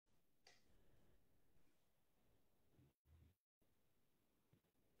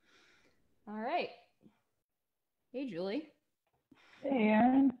All right. Hey, Julie. Hey,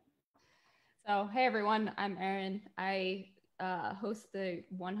 Aaron. So, hey, everyone. I'm Erin. I host the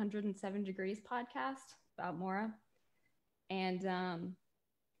 107 Degrees podcast about Maura. And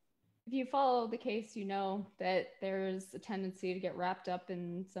if you follow the case, you know that there's a tendency to get wrapped up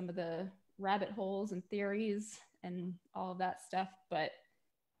in some of the rabbit holes and theories and all of that stuff. But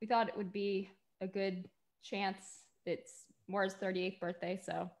we thought it would be a good chance. It's Maura's 38th birthday.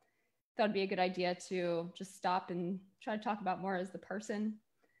 So, thought it'd be a good idea to just stop and try to talk about Maura as the person.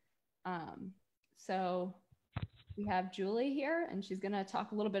 Um, so we have Julie here, and she's going to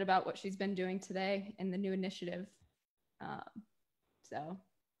talk a little bit about what she's been doing today in the new initiative. Um, so,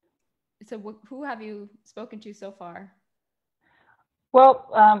 who have you spoken to so far?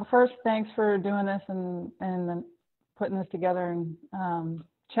 Well, first, thanks for doing this and putting this together and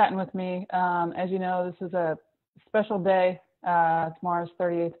chatting with me. As you know, this is a special day. It's Mara's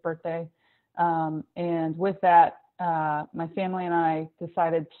 38th birthday. And with that, my family and I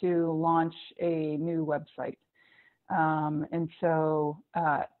decided to launch a new website. And so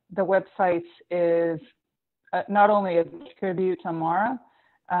the website is not only a tribute to Mara,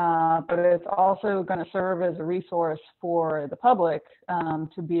 but it's also going to serve as a resource for the public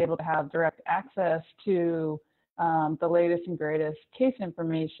to be able to have direct access to the latest and greatest case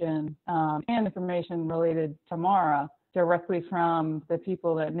information and information related to Maura directly from the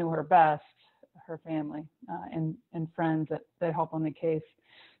people that knew her best, her family and friends that help on the case.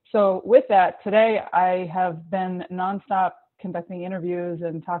 So with that, today I have been nonstop conducting interviews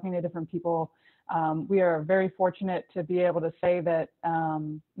and talking to different people. We are very fortunate to be able to say that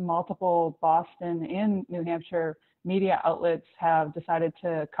multiple Boston and New Hampshire media outlets have decided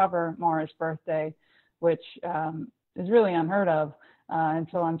to cover Maura's birthday, which is really unheard of. And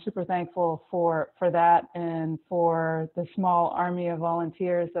so I'm super thankful for that and for the small army of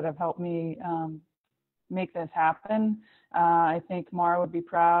volunteers that have helped me make this happen. I think Maura would be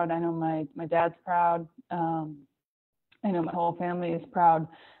proud. I know my dad's proud. I know my whole family is proud.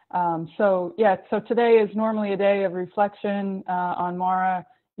 So today is normally a day of reflection on Maura.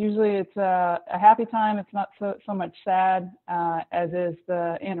 Usually it's a happy time. It's not so much sad as is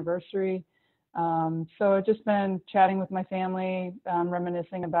the anniversary. So I've just been chatting with my family,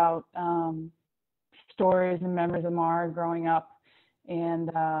 reminiscing about stories and memories of Maura growing up. And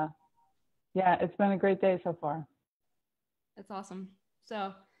it's been a great day so far. That's awesome.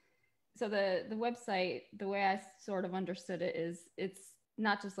 So the website, the way I sort of understood it is it's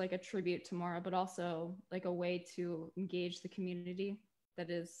not just like a tribute to Maura, but also like a way to engage the community that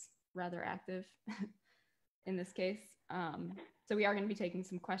is rather active in this case. So we are going to be taking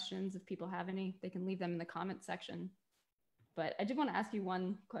some questions. If people have any, they can leave them in the comment section. But I did want to ask you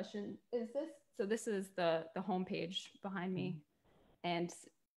one question. This is the homepage behind me, and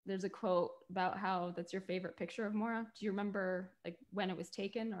there's a quote about how that's your favorite picture of Maura. Do you remember like when it was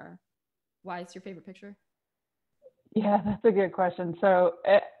taken or why it's your favorite picture? Yeah, that's a good question. So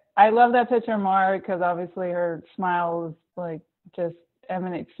I love that picture of Maura because obviously her smile is like just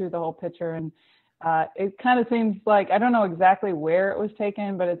emanates through the whole picture. And it kind of seems like, I don't know exactly where it was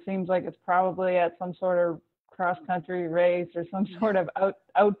taken, but it seems like it's probably at some sort of cross-country race or some sort of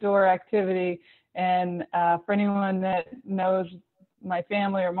outdoor activity. And for anyone that knows my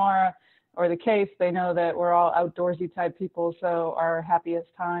family or Maura or the case, they know that we're all outdoorsy type people. So our happiest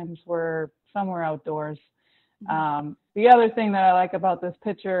times were somewhere outdoors. The other thing that I like about this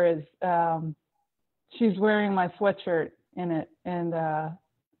picture is she's wearing my sweatshirt in it, and I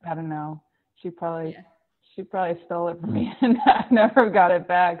don't know, she probably stole it from me, and I never got it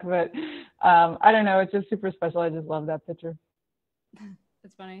back. But I don't know, it's just super special. I just love that picture.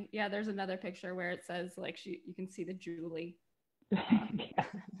 That's funny. Yeah, there's another picture where it says like you can see the Julie.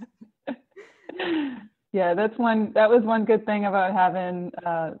 Yeah, that was one good thing about having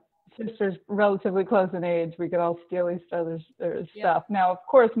sisters relatively close in age. We could all steal each other's stuff. Now, of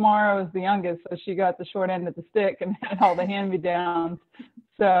course, Maura was the youngest, so she got the short end of the stick and had all the hand-me-downs.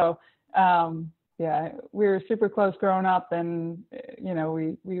 So, we were super close growing up, and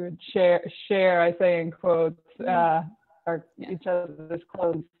we would share. I say in quotes, each other's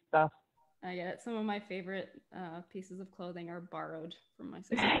clothes stuff. I get it. Some of my favorite pieces of clothing are borrowed from my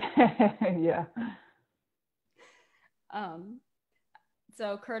sister. Yeah.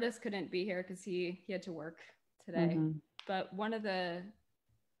 So Curtis couldn't be here because he had to work today. Mm-hmm. But one of the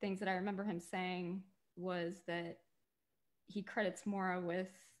things that I remember him saying was that he credits Maura with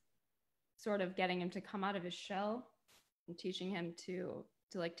sort of getting him to come out of his shell and teaching him to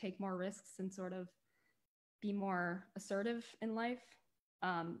like take more risks and sort of be more assertive in life.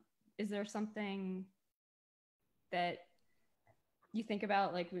 Is there something that you think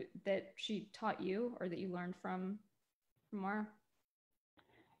about like that she taught you or that you learned from Maura?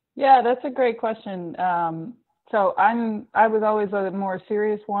 Yeah, that's a great question. So I was always a more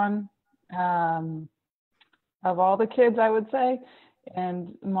serious one um, of all the kids, I would say,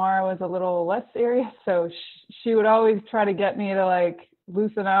 and Mara was a little less serious. So she would always try to get me to like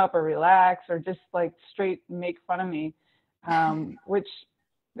loosen up or relax or just like straight make fun of me, which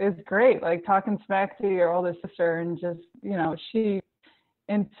is great. Like talking smack to your older sister and just she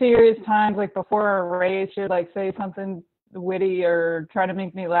in serious times, like before a race, she'd like say something witty or try to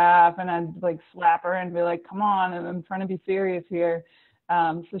make me laugh, and I'd like slap her and be like, "Come on!" And I'm trying to be serious here.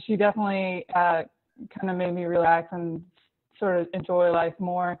 So she definitely kind of made me relax and sort of enjoy life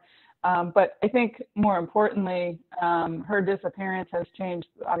more. But I think more importantly, her disappearance has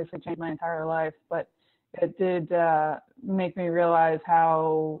obviously changed my entire life. But it did make me realize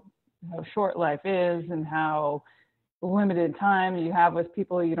how short life is and how limited time you have with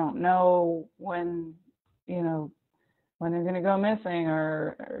people you don't know you know when they're going to go missing,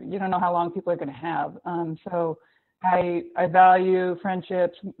 or you don't know how long people are going to have. So I value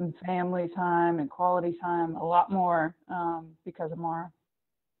friendships and family time and quality time a lot more because of Maura.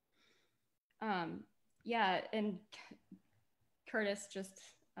 Yeah, and Curtis just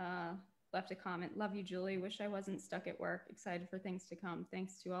left a comment. Love you, Julie. Wish I wasn't stuck at work. Excited for things to come.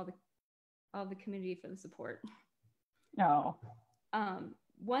 Thanks to all the community for the support. Oh.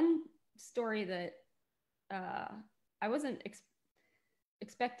 One story that I wasn't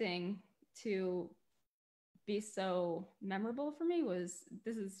expecting to be so memorable for me was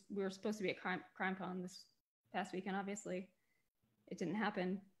we were supposed to be at crime con this past weekend. Obviously, it didn't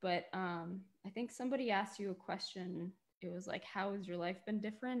happen, but I think somebody asked you a question. It was like, "How has your life been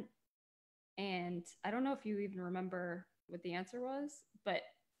different?" And I don't know if you even remember what the answer was, but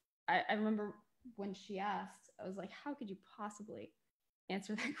I remember when she asked, I was like, "How could you possibly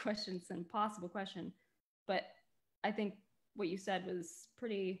answer that question? It's an impossible question." But I think what you said was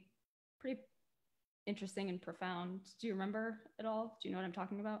pretty interesting and profound. Do you remember at all? Do you know what I'm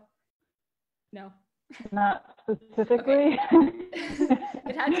talking about? No. Not specifically.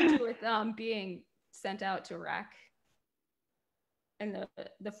 It had to do with being sent out to Iraq, and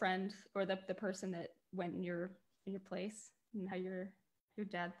the friend or the person that went in your place, and how your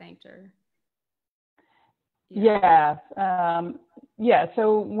dad thanked her. Yeah. Yeah.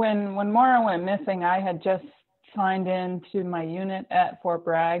 So when Maura went missing, I had just signed into my unit at Fort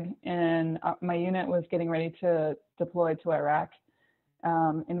Bragg, and my unit was getting ready to deploy to Iraq.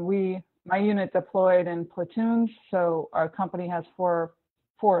 And my unit deployed in platoons. So our company has four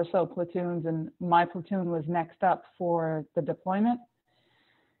or so platoons, and my platoon was next up for the deployment.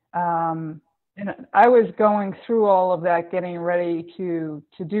 And I was going through all of that, getting ready to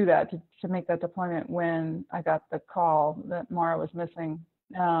do that, to make that deployment, when I got the call that Maura was missing.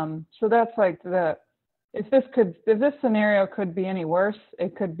 So that's like if this scenario could be any worse,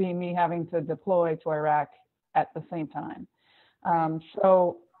 it could be me having to deploy to Iraq at the same time.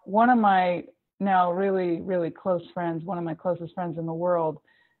 So one of my now really, really close friends, one of my closest friends in the world,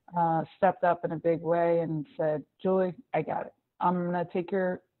 stepped up in a big way and said, "Julie, I got it. I'm going to take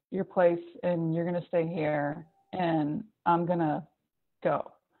your place, and you're going to stay here, and I'm going to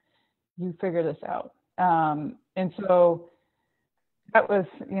go. You figure this out." And so that was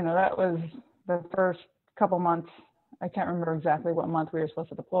the first couple months. I can't remember exactly what month we were supposed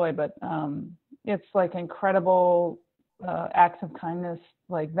to deploy, but it's like incredible acts of kindness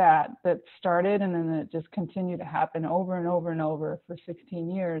like that started, and then it just continued to happen over and over and over for 16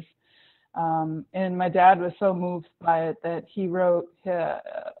 years. And my dad was so moved by it that he wrote a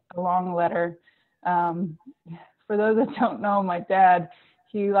long letter. For those that don't know, my dad,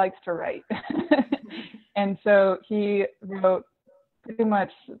 he likes to write. And so he wrote pretty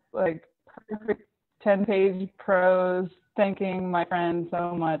much like perfect 10-page prose thanking my friend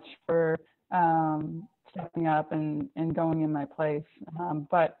so much for stepping up and going in my place.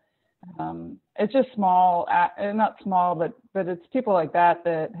 But it's just small, not small, but it's people like that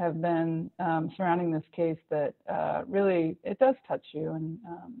have been surrounding this case that really, it does touch you. And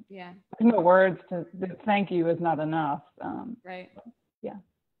yeah, there's no words thank you is not enough. Right. Yeah.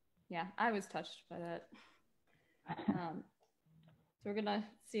 Yeah, I was touched by that. So we're gonna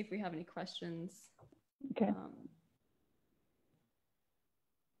see if we have any questions. Okay.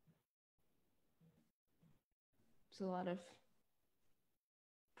 There's a lot of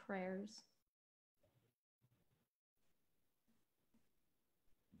prayers.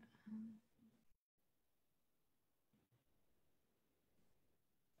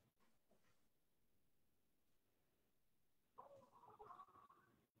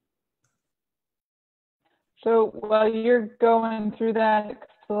 So while you're going through that,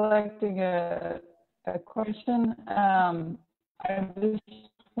 selecting a question, I just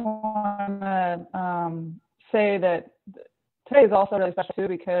want to say that today is also really special too,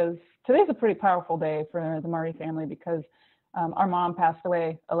 because today's a pretty powerful day for the Murray family, because our mom passed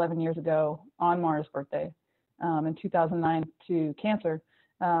away 11 years ago on Maura's birthday in 2009 to cancer.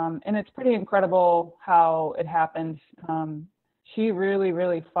 And it's pretty incredible how it happened. She really,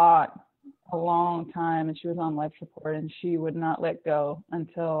 really fought a long time, and she was on life support, and she would not let go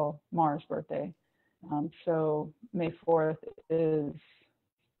until Maura's birthday. So May 4th is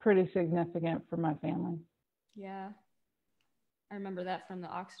pretty significant for my family. Yeah. I remember that from the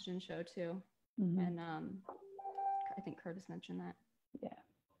Oxygen show too. Mm-hmm. And I think Curtis mentioned that.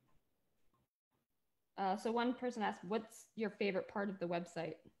 Yeah. So one person asked, what's your favorite part of the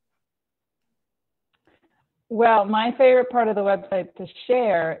website? Well, my favorite part of the website to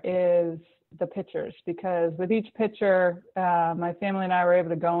share is the pictures, because with each picture, my family and I were able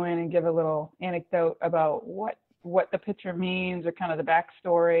to go in and give a little anecdote about what the picture means, or kind of the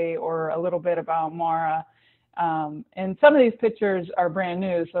backstory, or a little bit about Maura. And some of these pictures are brand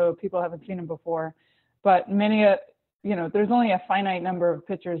new, so people haven't seen them before. But many, there's only a finite number of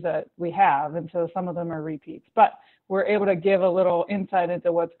pictures that we have, and so some of them are repeats. But we're able to give a little insight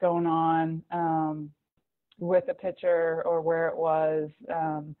into what's going on with the picture, or where it was.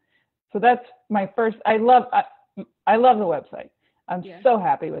 So that's my first. I love the website. I'm so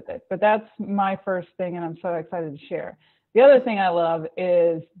happy with it. But that's my first thing, and I'm so excited to share. The other thing I love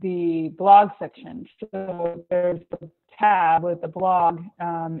is the blog section. So there's a tab with the blog,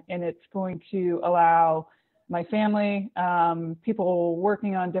 and it's going to allow my family, people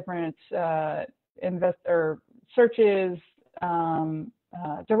working on different searches,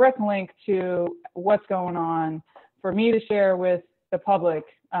 direct link to what's going on for me to share with the public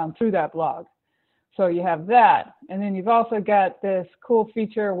through that blog. So you have that. And then you've also got this cool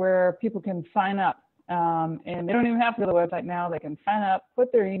feature where people can sign up. And they don't even have to go to the website now. They can sign up,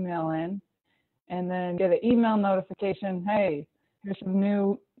 put their email in, and then get an email notification. Hey, here's some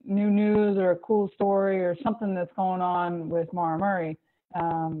new news, or a cool story, or something that's going on with Maura Murray.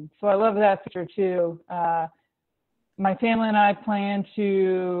 So I love that feature too. My family and I plan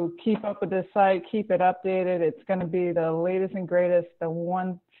to keep up with this site, keep it updated. It's going to be the latest and greatest, the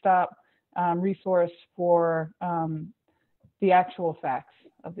one-stop resource for the actual facts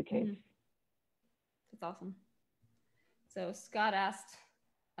of the case. Mm-hmm. That's awesome. So Scott asked,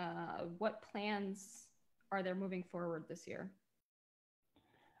 what plans are there moving forward this year?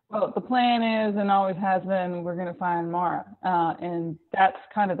 Well, the plan is, and always has been, we're going to find Maura. And that's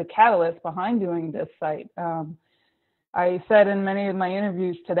kind of the catalyst behind doing this site. I said in many of my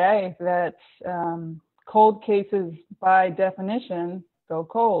interviews today that cold cases, by definition, go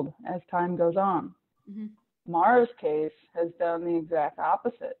cold as time goes on. Mm-hmm. Maura's case has done the exact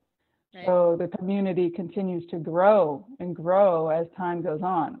opposite. Right. So the community continues to grow and grow as time goes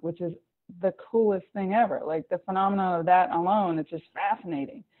on, which is the coolest thing ever. Like, the phenomenon of that alone, it's just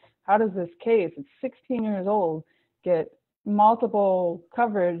fascinating. How does this case, it's 16 years old, get multiple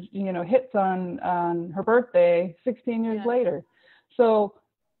coverage, hits on her birthday 16 years later? So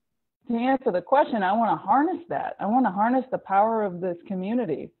to answer the question, I want to harness that. I want to harness the power of this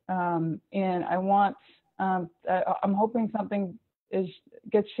community. And I want, I'm hoping something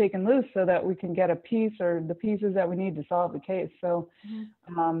gets shaken loose so that we can get a piece, or the pieces that we need to solve the case. So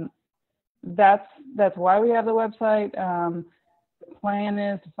that's why we have the website. The plan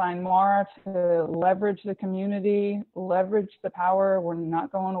is to find Maura, to leverage the community, leverage the power. We're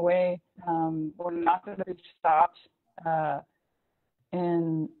not going away. We're not going to be stopped.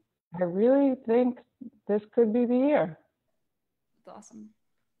 And I really think this could be the year. That's awesome.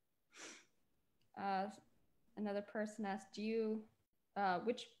 Another person asked,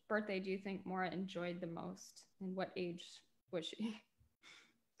 which birthday do you think Maura enjoyed the most, and what age was she?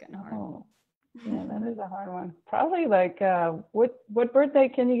 Getting hard. Oh, yeah, that is a hard one. Probably like, what birthday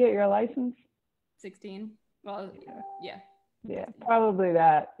can you get your license? 16. Well, yeah. Yeah, probably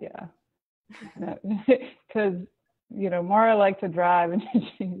that. Yeah, because Maura liked to drive, and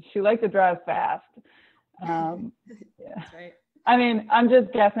she liked to drive fast. Yeah. That's right. I mean, I'm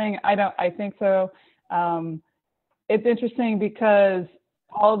just guessing. I think so. It's interesting because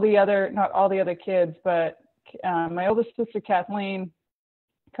not all the other kids, but my oldest sister Kathleen,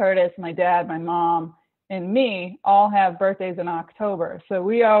 Curtis, my dad, my mom, and me all have birthdays in October. So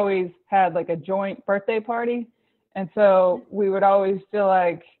we always had like a joint birthday party. And so we would always feel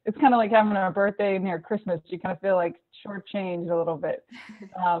like, it's kind of like having a birthday near Christmas. You kind of feel like shortchanged a little bit.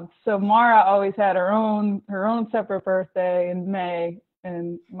 So Maura always had her own separate birthday in May.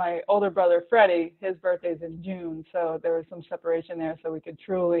 and my older brother Freddie, his birthday's in June, so there was some separation there, so we could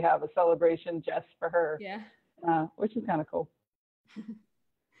truly have a celebration just for her, Yeah. Which is kind of cool.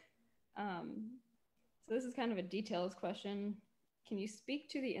 So this is kind of a details question. Can you speak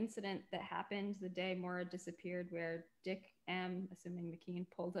to the incident that happened the day Maura disappeared, where Dick M., assuming McKean,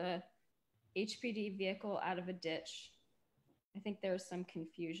 pulled a HPD vehicle out of a ditch? I think there's some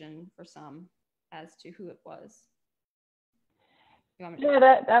confusion for some as to who it was. Yeah,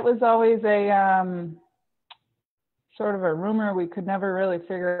 that was always a sort of a rumor. We could never really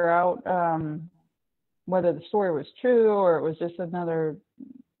figure out whether the story was true or it was just another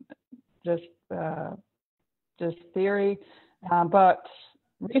just theory. But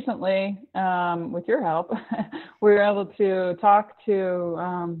recently, with your help, we were able to talk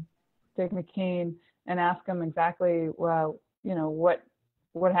to Dick McKean and ask him exactly, well,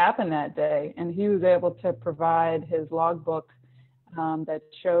 what happened that day, and he was able to provide his logbook that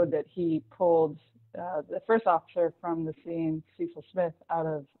showed that he pulled the first officer from the scene, Cecil Smith, out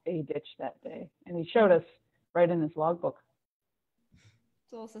of a ditch that day, and he showed us right in his logbook.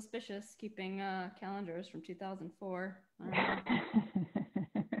 It's a little suspicious keeping calendars from 2004.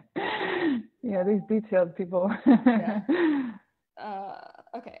 Yeah, these detailed people. Yeah.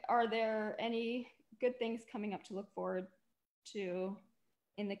 Okay. Are there any good things coming up to look forward to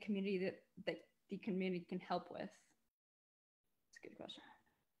in the community that the community can help with? It's a good question.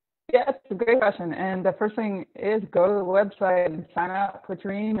 Yeah, it's a great question. And the first thing is go to the website and sign up, put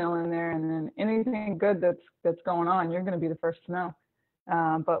your email in there, and then anything good that's going on, you're going to be the first to know.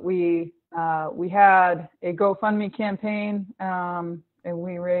 But we had a GoFundMe campaign, and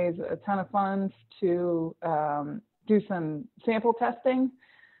we raised a ton of funds to do some sample testing.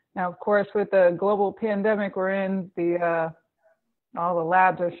 Now, of course, with the global pandemic we're in, all the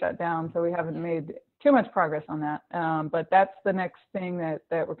labs are shut down, so we haven't made too much progress on that. But that's the next thing that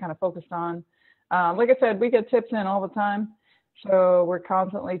we're kind of focused on. Like I said, we get tips in all the time, so we're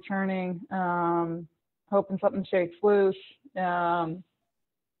constantly churning, hoping something shakes loose.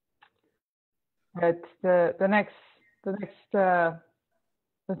 But the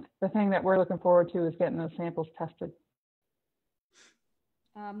thing that we're looking forward to is getting those samples tested.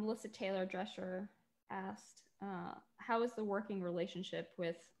 Melissa Taylor Drescher asked, how is the working relationship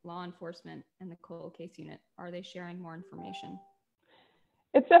with law enforcement and the cold case unit? Are they sharing more information?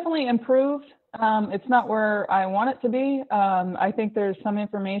 It's definitely improved. It's not where I want it to be. I think there's some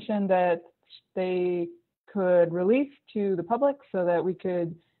information that they could release to the public so that we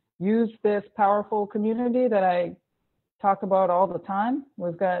could use this powerful community that I talk about all the time.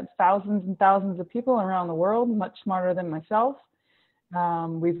 We've got thousands and thousands of people around the world, much smarter than myself.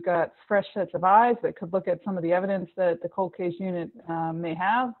 We've got fresh sets of eyes that could look at some of the evidence that the cold case unit may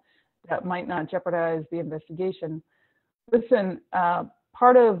have that might not jeopardize the investigation. Listen,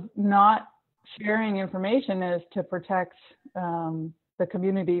 part of not sharing information is to protect the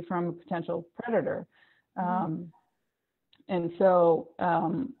community from a potential predator. And so,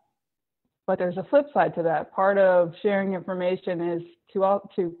 but there's a flip side to that. Part of sharing information is to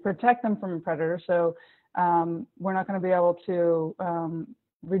protect them from a predator. So we're not going to be able to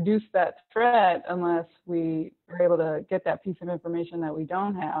reduce that threat unless we are able to get that piece of information that we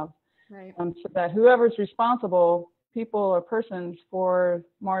don't have. Right. So that whoever's responsible, people or persons, for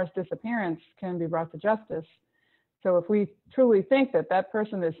Maura's disappearance can be brought to justice. So if we truly think that that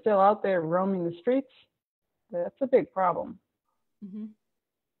person is still out there roaming the streets, that's a big problem. Mm-hmm.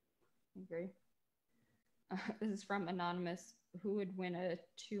 I agree. This is from Anonymous. Who would win a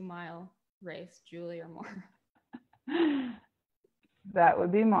 2-mile race, Julie or Maura? That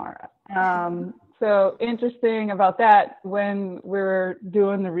would be Maura. So interesting about that, when we were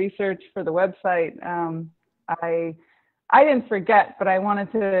doing the research for the website, I didn't forget, but I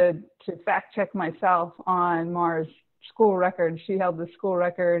wanted to fact check myself on Maura's school record. She held the school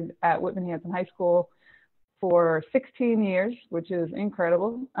record at Whitman-Hanson High School for 16 years, which is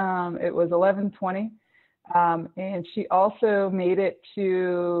incredible. It was 11:20. And she also made it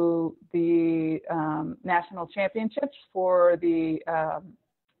to the national championships for the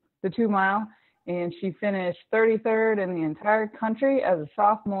 2-mile, and she finished 33rd in the entire country as a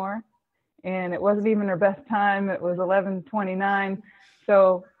sophomore. And it wasn't even her best time; it was 11:29.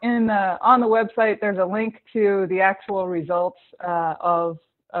 So on the website, there's a link to the actual results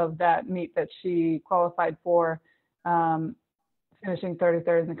of that meet that she qualified for, finishing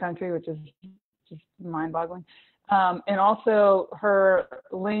 33rd in the country, which is just mind-boggling. And also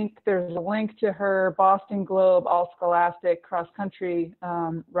there's a link to her Boston Globe All-Scholastic cross-country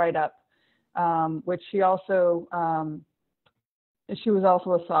write-up, which she was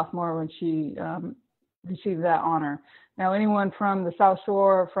also a sophomore when she received that honor. Now, anyone from the South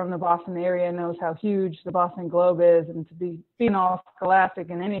Shore, from the Boston area, knows how huge the Boston Globe is, and to be being all scholastic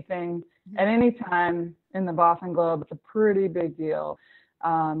in anything at any time in the Boston Globe, it's a pretty big deal.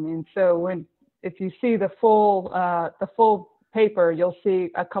 And so if you see the full paper, you'll see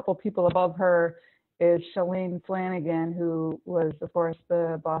a couple people above her is Shalene Flanagan, who was, of course,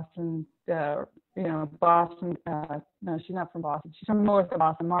 the Boston, Boston. No, she's not from Boston. She's from north of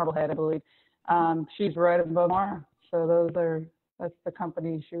Boston, Marblehead, I believe. She's right above Maura. So that's the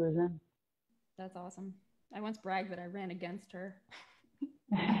company she was in. That's awesome. I once bragged that I ran against her.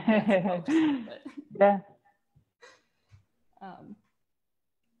 Yeah.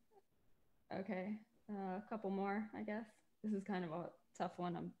 Okay. A couple more, I guess. This is kind of a tough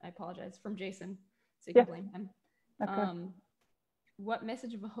one. I apologize. From Jason, so you can blame him. Okay. What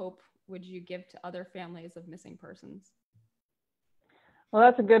message of hope would you give to other families of missing persons? Well,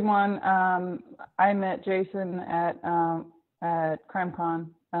 that's a good one. I met Jason at CrimeCon,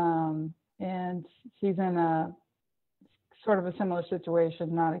 and he's in a sort of a similar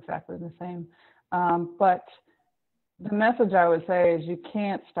situation, not exactly the same. But the message I would say is you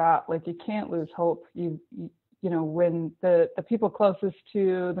can't stop, like you can't lose hope. You know, when the people closest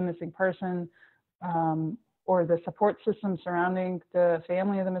to the missing person or the support system surrounding the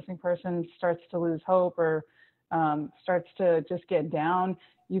family of the missing person starts to lose hope or starts to just get down,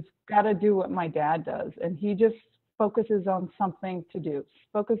 you've got to do what my dad does. And he just focuses on something to do,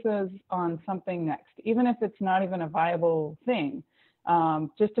 focuses on something next, even if it's not even a viable thing,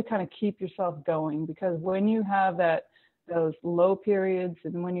 just to kind of keep yourself going. Because when you have those low periods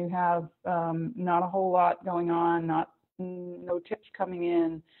and when you have not a whole lot going on, no tips coming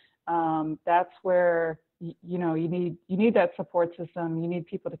in, that's where you need that support system. You need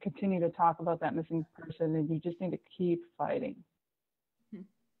people to continue to talk about that missing person, and you just need to keep fighting.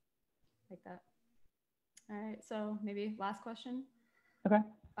 Like that. All right, so maybe last question. Okay.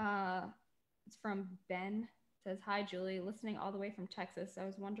 It's from Ben. It says, "Hi, Julie. Listening all the way from Texas. I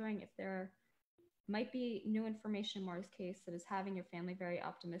was wondering if there might be new information in Maura's case that is having your family very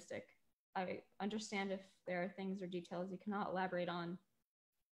optimistic. I understand if there are things or details you cannot elaborate on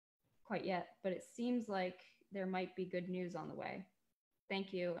quite yet, but it seems like there might be good news on the way.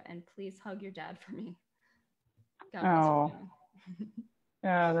 Thank you, and please hug your dad for me." God bless your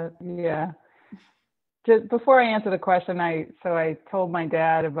family. Yeah. Just before I answer the question, I told my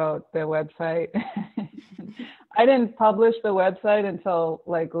dad about the website. I didn't publish the website until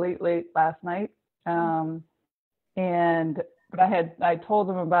like late last night, but I told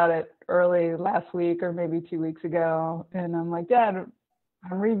him about it early last week or maybe 2 weeks ago, and I'm like, Dad, I'm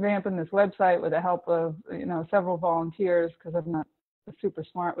revamping this website with the help of several volunteers because I'm not super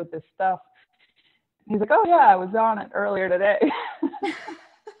smart with this stuff. He's like, oh yeah, I was on it earlier today.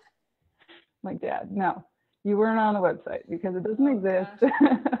 I'm like, Dad, no, you weren't on the website because it doesn't exist.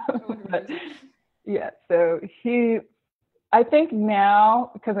 But, yeah, so I think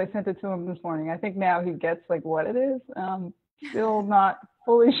now, because I sent it to him this morning, I think now he gets like what it is. Still not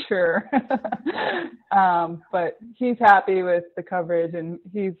fully sure. But he's happy with the coverage, and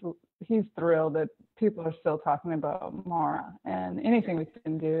he's thrilled that people are still talking about Maura, and anything we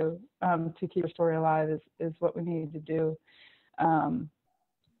can do to keep her story alive is what we need to do.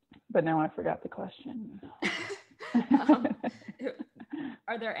 But now I forgot the question.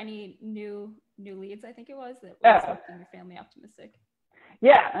 Are there any new leads, I think it was, that was making your family optimistic?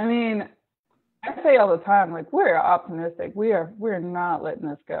 Yeah, I mean, I say all the time, like, we're optimistic. We're not letting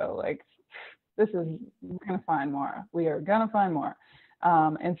this go. Like, we're gonna find more. We are gonna find more.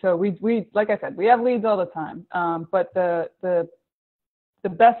 And so we like I said, we have leads all the time. But the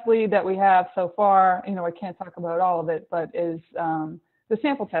best lead that we have so far, I can't talk about all of it, but is the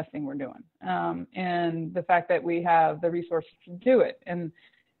sample testing we're doing, and the fact that we have the resources to do it. And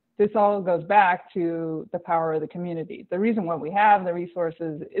this all goes back to the power of the community. The reason why we have the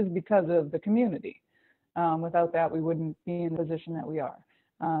resources is because of the community. Without that, we wouldn't be in the position that we are.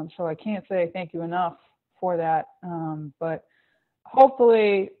 So I can't say thank you enough for that. But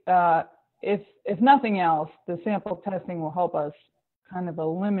hopefully, if nothing else, the sample testing will help us kind of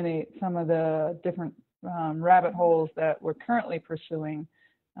eliminate some of the different rabbit holes that we're currently pursuing.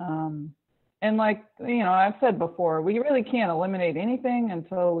 And like, I've said before, we really can't eliminate anything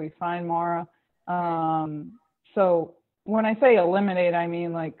until we find Maura. So when I say eliminate, I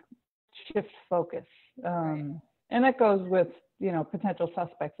mean like shift focus. And that goes with, potential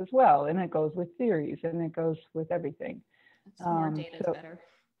suspects as well. And it goes with theories, and it goes with everything. So more data is better.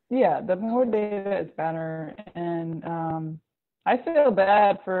 Yeah, the more data is better. And I feel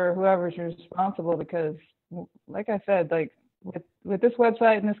bad for whoever's responsible because, like I said, like with this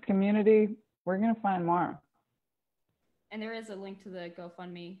website and this community, we're going to find Maura. And there is a link to the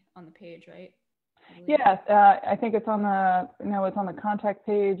GoFundMe on the page, right? Yeah, I think it's on it's on the contact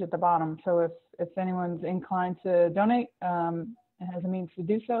page at the bottom. So if anyone's inclined to donate and has a means to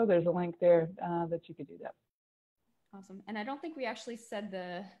do so, there's a link there that you could do that. Awesome. And I don't think we actually said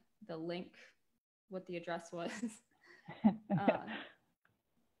the link, what the address was.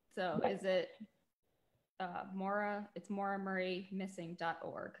 So is it Maura? It's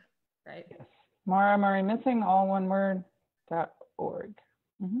MauraMurrayMissing.org, right? Yes. Maura Murray Missing, all one word, .org.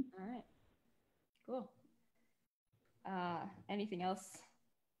 Mm-hmm. All right. Cool. Anything else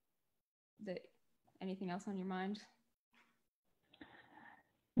on your mind?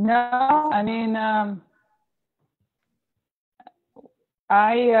 No, I mean,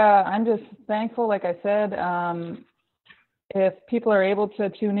 I'm just thankful, like I said, if people are able to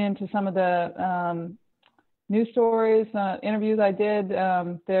tune in to some of the news stories, interviews I did,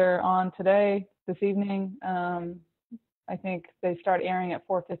 they're on today, this evening. I think they start airing at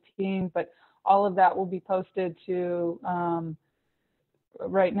 4:15, but all of that will be posted to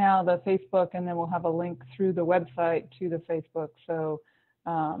right now the Facebook, and then we'll have a link through the website to the Facebook. So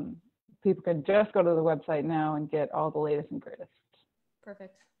people can just go to the website now and get all the latest and greatest.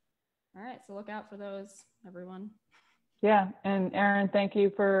 Perfect. All right, so look out for those, everyone. Yeah, and Erin, thank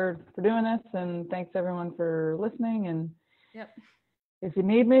you for doing this, and thanks everyone for listening. And yep, if you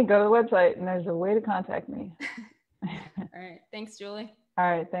need me, go to the website, and there's a way to contact me. All right, thanks, Julie. All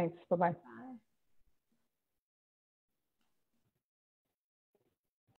right, thanks. Bye-bye.